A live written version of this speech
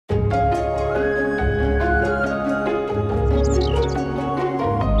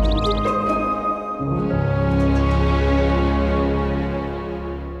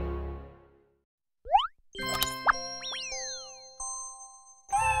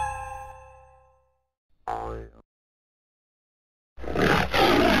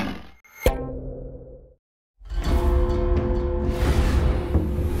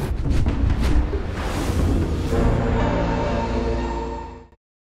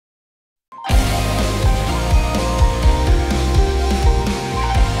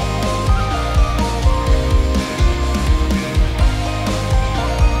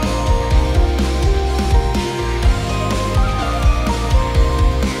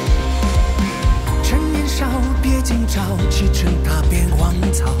朝，启程踏遍荒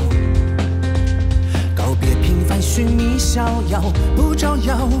草。告别平凡，寻觅逍遥，不招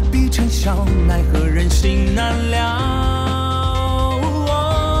摇，必成笑，奈何人心难料。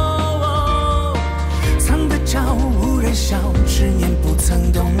藏得着，无人笑，执念不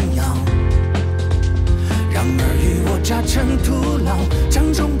曾动摇。让尔虞我诈成徒劳，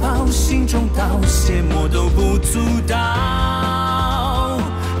掌中宝，心中刀，邪魔都不阻挡。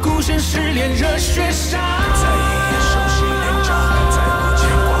孤身失恋热血烧，在一夜熟悉连招，在无牵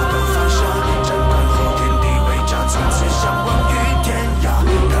挂的放下，震撼后天地为家，从此相忘于天涯。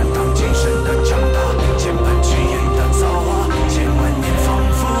坦荡精神的强大，千般气焰的造化，千万年仿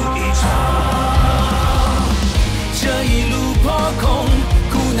佛一场。这一路破空，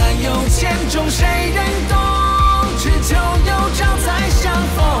苦难有千种，谁人懂？只求有朝再相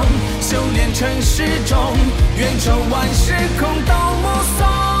逢，修炼成始终，愿周万事空都目送，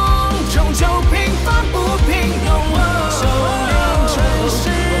终究平凡不平庸。修炼成始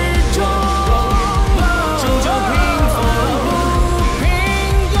终，终究平凡不平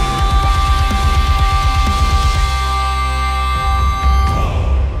庸。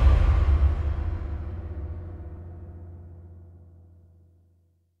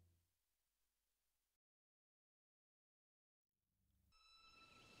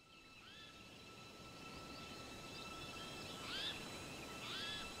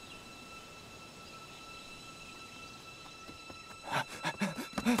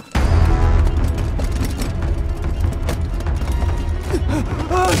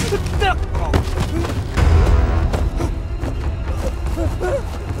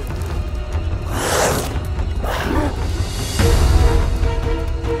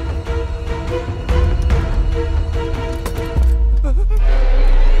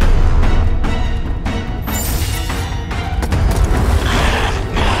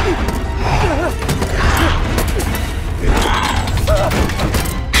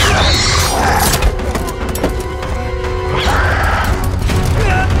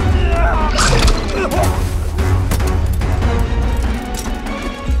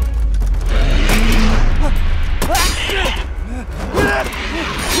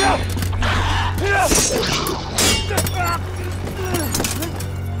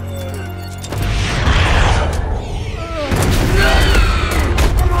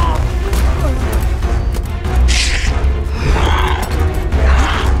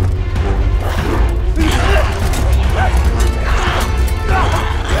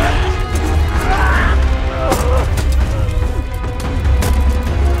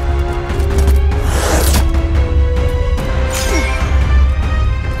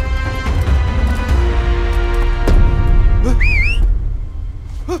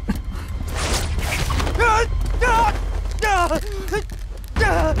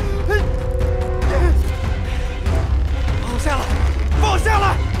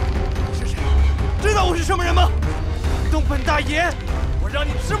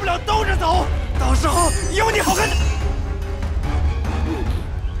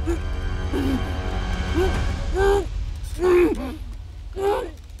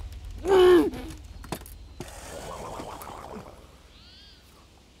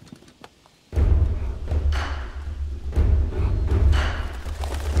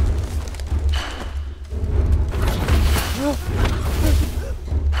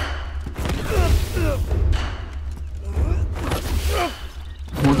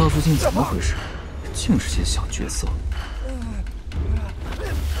魔道最近怎么回事？净是些小角色。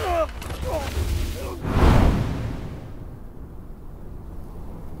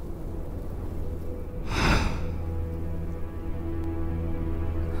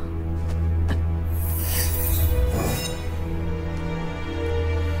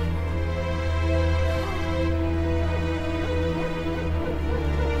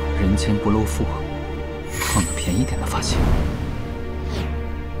人前不露富，放个便宜点的发型。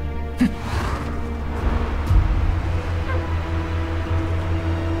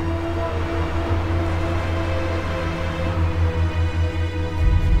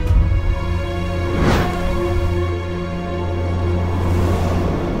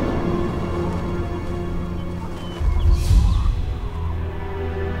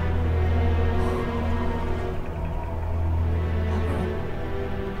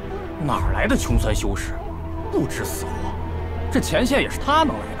 哪儿来的穷酸修士，不知死活！这前线也是他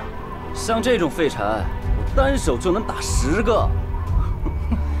弄来的。像这种废柴，我单手就能打10个。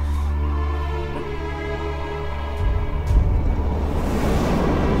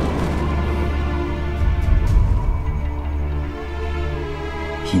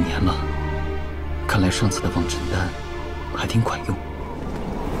1年了，看来上次的望尘丹还挺管用。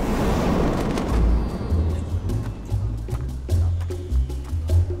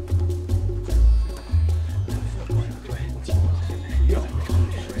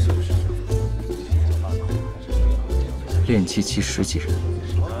练气期10几人，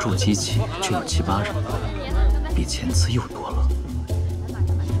筑基期却有7、8人，比前次又多了。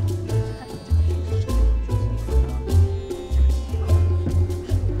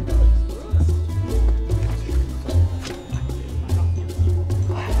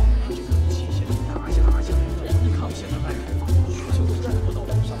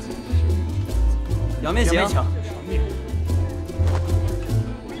两面请。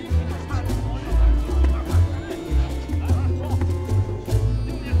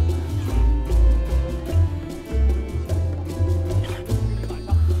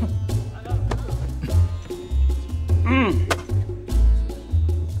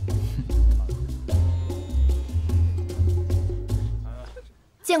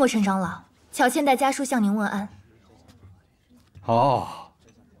见过陈长老，巧倩带家书向您问安。哦，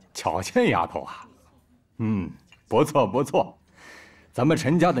巧倩丫头啊，不错不错。咱们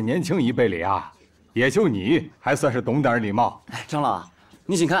陈家的年轻一辈里啊，也就你还算是懂点礼貌。哎，长老，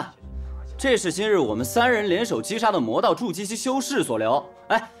你请看，这是今日我们3人联手击杀的魔道筑基期修士所留。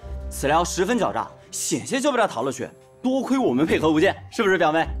哎，此料十分狡诈，险些就被他逃了去。多亏我们配合无间，是不是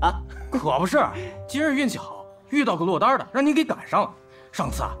表妹啊？可不是，今日运气好，遇到个落单的，让你给赶上了。上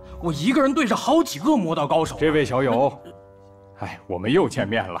次啊，我一个人对着好几个魔道高手。这位小友，哎，我们又见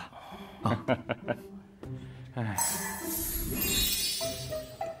面了。哎，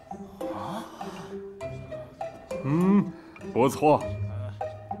不错，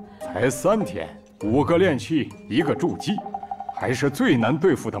才3天，5个炼气，1个筑基，还是最难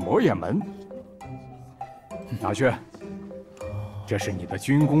对付的魔焰门。拿去，这是你的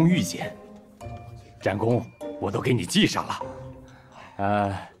军功玉简，战功我都给你记上了。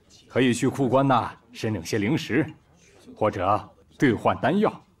可以去库关呐，申领些灵石，或者兑换丹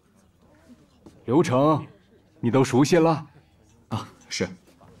药。流程你都熟悉了？啊，是。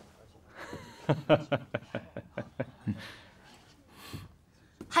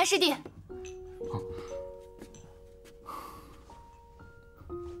韩师弟，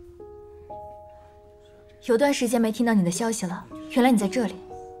有段时间没听到你的消息了，原来你在这里。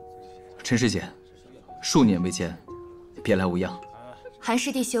陈师姐，数年未见，别来无恙。韩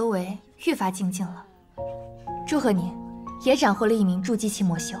师弟修为愈发精进了，祝贺你，也斩获了1名筑基期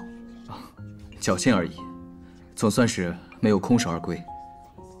魔修。侥幸而已，总算是没有空手而归。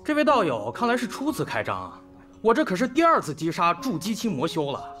这位道友看来是初次开张啊，我这可是第2次击杀筑基期魔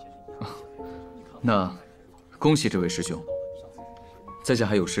修了。那恭喜这位师兄，在下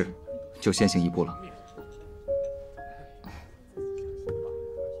还有事，就先行一步了。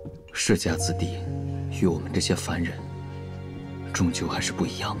世家子弟与我们这些凡人，终究还是不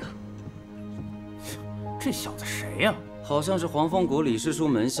一样的。这小子谁呀？好像是黄风谷李师叔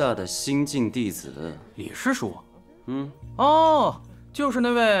门下的新晋弟子。李师叔？哦，就是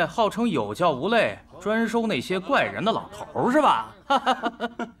那位号称有教无类，专收那些怪人的老头是吧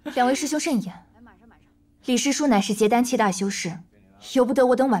？2位师兄慎言，李师叔乃是结丹7大修士，由不得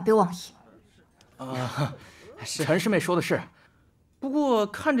我等晚辈妄议。陈师妹说的是，不过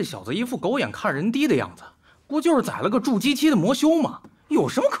看这小子一副狗眼看人低的样子，不就是宰了个筑基期的魔修吗？有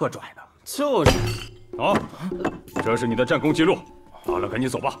什么可拽的？就是。好，这是你的战功记录，拿了赶紧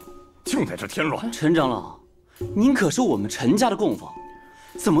走吧，净在这添乱。陈长老，您可是我们陈家的供奉，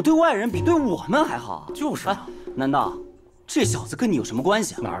怎么对外人比对我们还好？就是啊，难道这小子跟你有什么关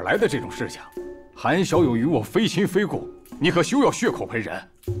系啊？哪来的这种事情？韩小友与我非亲非故，你可休要血口喷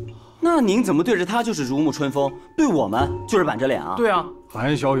人。那您怎么对着他就是如沐春风，对我们就是板着脸啊？对啊，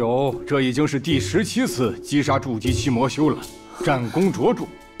韩小友，这已经是第17次击杀筑基期魔修了，战功卓著。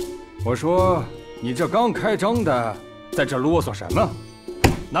我说你这刚开张的，在这啰嗦什么？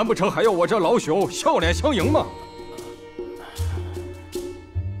难不成还要我这老朽笑脸相迎吗？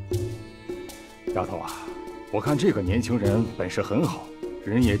丫头啊，我看这个年轻人本事很好，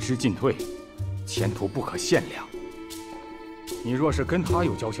人也知进退，前途不可限量。你若是跟他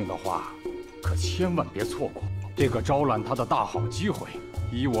有交情的话，可千万别错过这个招揽他的大好机会。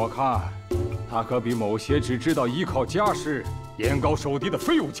依我看，他可比某些只知道依靠家世、眼高手低的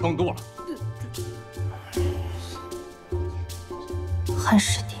废物强多了。韩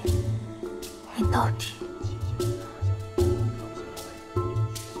师弟，你到底……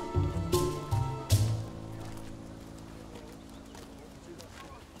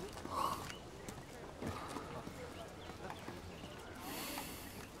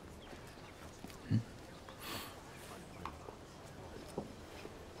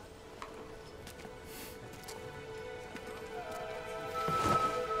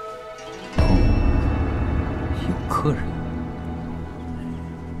有客人。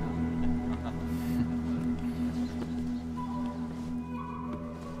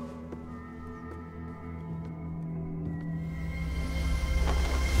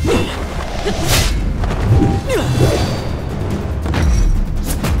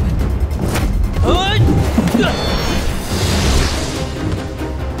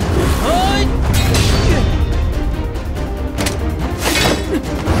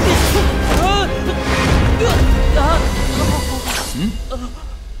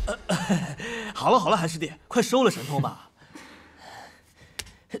好了，韩师弟，快收了神通吧。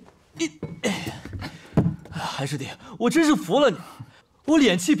韩师弟，我真是服了你了。我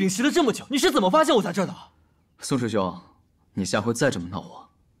敛气屏息了这么久，你是怎么发现我在这的？宋师兄，你下回再这么闹我，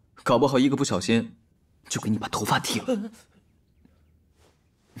搞不好一个不小心就给你把头发剃了。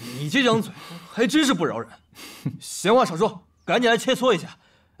你这张嘴还真是不饶人。闲话少说，赶紧来切磋一下。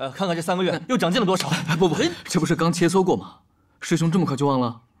看看这3个月又长进了多少。不，这不是刚切磋过吗？师兄这么快就忘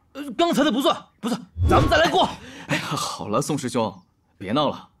了？刚才的不算，咱们再来过。哎呀，好了，宋师兄，别闹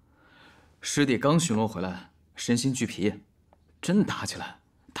了。师弟刚巡逻回来，身心俱疲，真打起来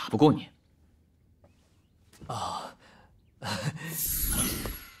打不过你。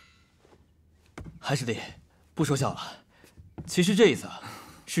韩师弟，不说笑了，其实这一次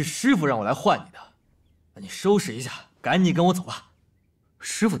是师傅让我来换你的，那你收拾一下，赶紧跟我走吧。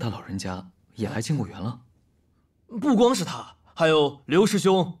师傅他老人家也来禁锢园了？不光是他，还有刘师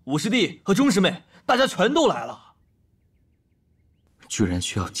兄、五师弟和钟师妹，大家全都来了。居然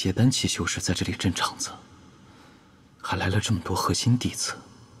需要结丹期修士在这里镇场子，还来了这么多核心弟子，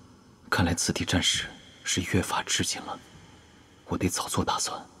看来此地战事是越发吃紧了，我得早做打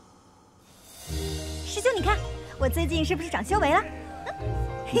算。师兄，你看我最近是不是长修为了？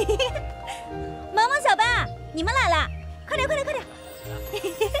萌萌、小八，你们来了，快点！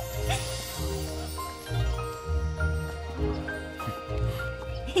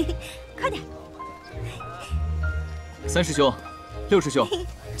快点！三师兄、六师兄、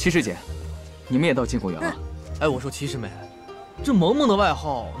七师姐，你们也到禁锢园了？哎，我说七师妹，这萌萌的外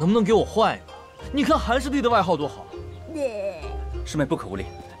号能不能给我换一个？你看韩师弟的外号多好。师妹不可无礼。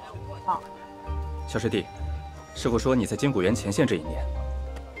小师弟，师傅说你在金谷园前线这一年，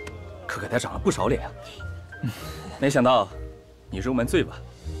可给他长了不少脸啊。没想到你入门最晚，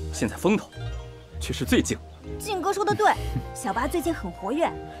现在风头却是最静。靖哥说的对，小八最近很活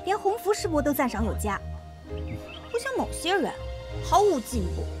跃，连洪福师伯都赞赏有加。不像某些人，毫无进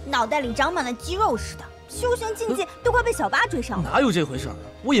步，脑袋里长满了肌肉似的，修行境界都快被小八追上了。哪有这回事儿？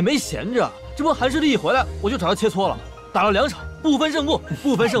我也没闲着，这不韩师弟一回来，我就找他切磋了，打了2场，不分胜负。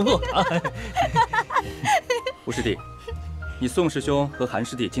吴师弟，你宋师兄和韩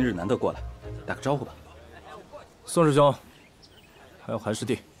师弟今日难得过来，打个招呼吧。宋师兄，还有韩师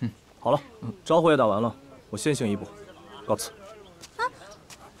弟，好了，招呼也打完了，我先行一步，告辞。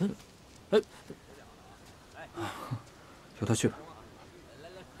由他去吧。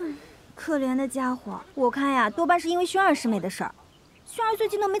可怜的家伙，我看呀，多半是因为轩儿师妹的事儿。轩儿最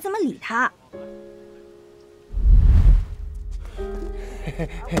近都没怎么理他。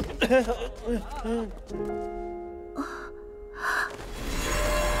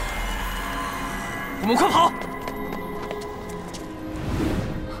我们快跑！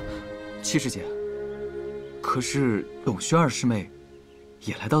七师姐，可是董轩儿师妹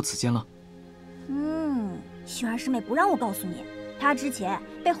也来到此间了。轩儿师妹不让我告诉你，她之前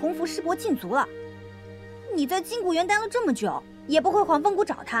被洪福师伯禁足了。你在金谷园待了这么久，也不回黄风谷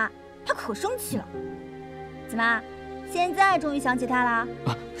找她，她可生气了。怎么，现在终于想起她了？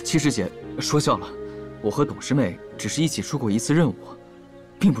七师姐说笑了，我和董师妹只是一起出过一次任务，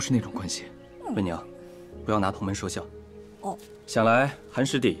并不是那种关系。温娘，不要拿同门说笑。哦，想来韩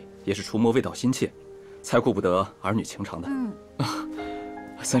师弟也是除魔未到心切，才顾不得儿女情长的。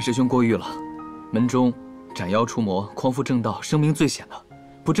三师兄过誉了，门中斩妖除魔、匡扶正道、声名最显的，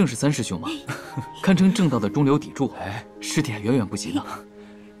不正是三师兄吗？堪称正道的中流砥柱。师弟还远远不及呢。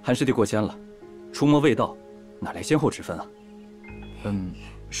韩师弟过谦了，除魔未到，哪来先后之分啊？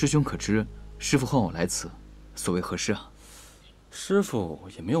师兄可知师父唤我来此，所为何事啊？师父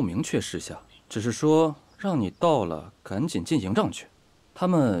也没有明确事项，只是说让你到了赶紧进营帐去，他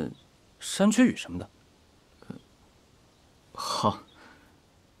们山缺雨什么的。好，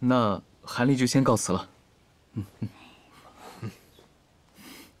那韩立就先告辞了。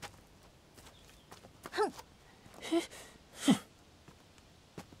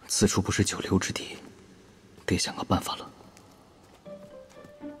此处不是久留之地，得想个办法了。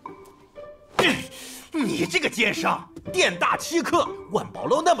你这个奸商，店大欺客，万宝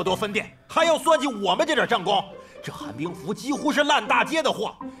楼那么多分店，还要算计我们这点账工？这寒冰符几乎是烂大街的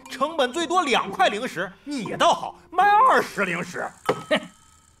货，成本最多2块零食，你倒好，卖20零食。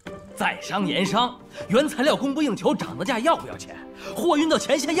在商言商，原材料供不应求，涨的价要不要钱？货运到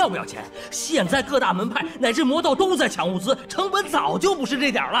前线要不要钱？现在各大门派乃至魔道都在抢物资，成本早就不是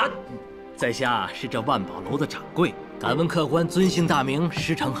这点了。在下是这万宝楼的掌柜，敢问客官尊姓大名，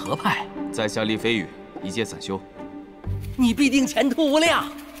师承何派？在下厉飞羽，一介散修。你必定前途无量。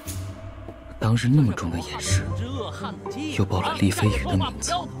当日那么重的掩饰，又报了厉飞羽的名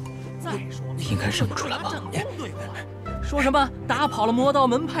字，应该认不出来吧？说什么打跑了魔道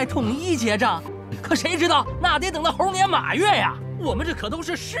门派，统一结账？可谁知道那得等到猴年马月呀！我们这可都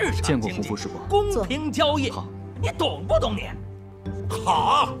是市场见过胡副师伯，公平交易。好，你懂不懂你？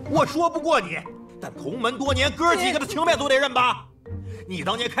好，我说不过你，但同门多年，哥几个的情面都得认吧。你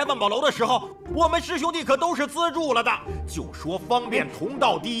当年开万宝楼的时候，我们师兄弟可都是资助了的。就说方便同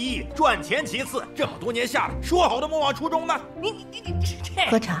道第一，赚钱其次，这么多年下来，说好的莫忘初衷呢？你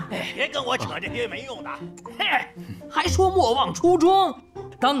喝茶，别跟我扯这些没用的。嘿，还说莫忘初衷？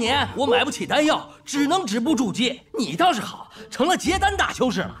当年我买不起丹药，只能止步筑基。你倒是好，成了结丹大修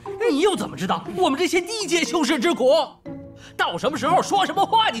士了。你又怎么知道我们这些低阶修士之苦？到什么时候说什么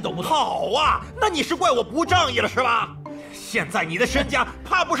话，你懂不懂？好啊，那你是怪我不仗义了是吧？现在你的身家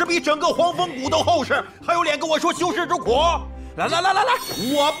怕不是比整个黄风谷都厚实，还有脸跟我说修士之苦？来，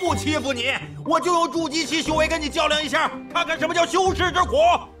我不欺负你，我就用筑基期修为跟你较量一下，看看什么叫修士之苦。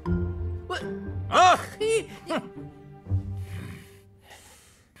我啊，哎呀，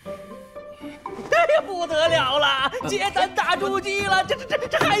不得了了，结丹大筑基了，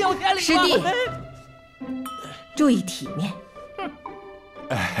这还有天理吗？师弟，注意体面。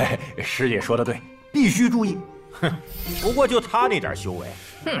哎，师爷说的对，必须注意。哼，不过就他那点修为，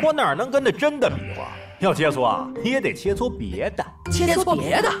我哪能跟那真的比划？要切磋啊，你也得切磋别的。切磋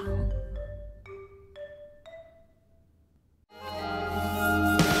别的。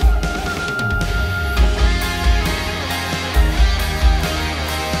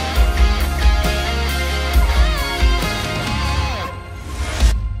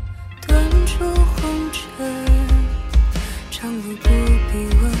断出红尘，长路不必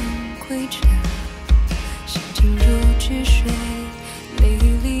问归程。行尽如止水，美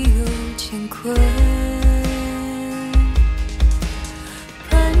丽又乾坤。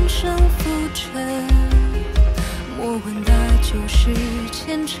半生浮沉，莫问大九是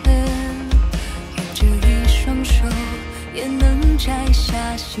前尘。愿这一双手，也能摘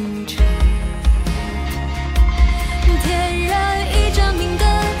下星辰。点燃一盏明灯，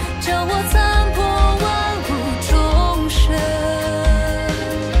叫我在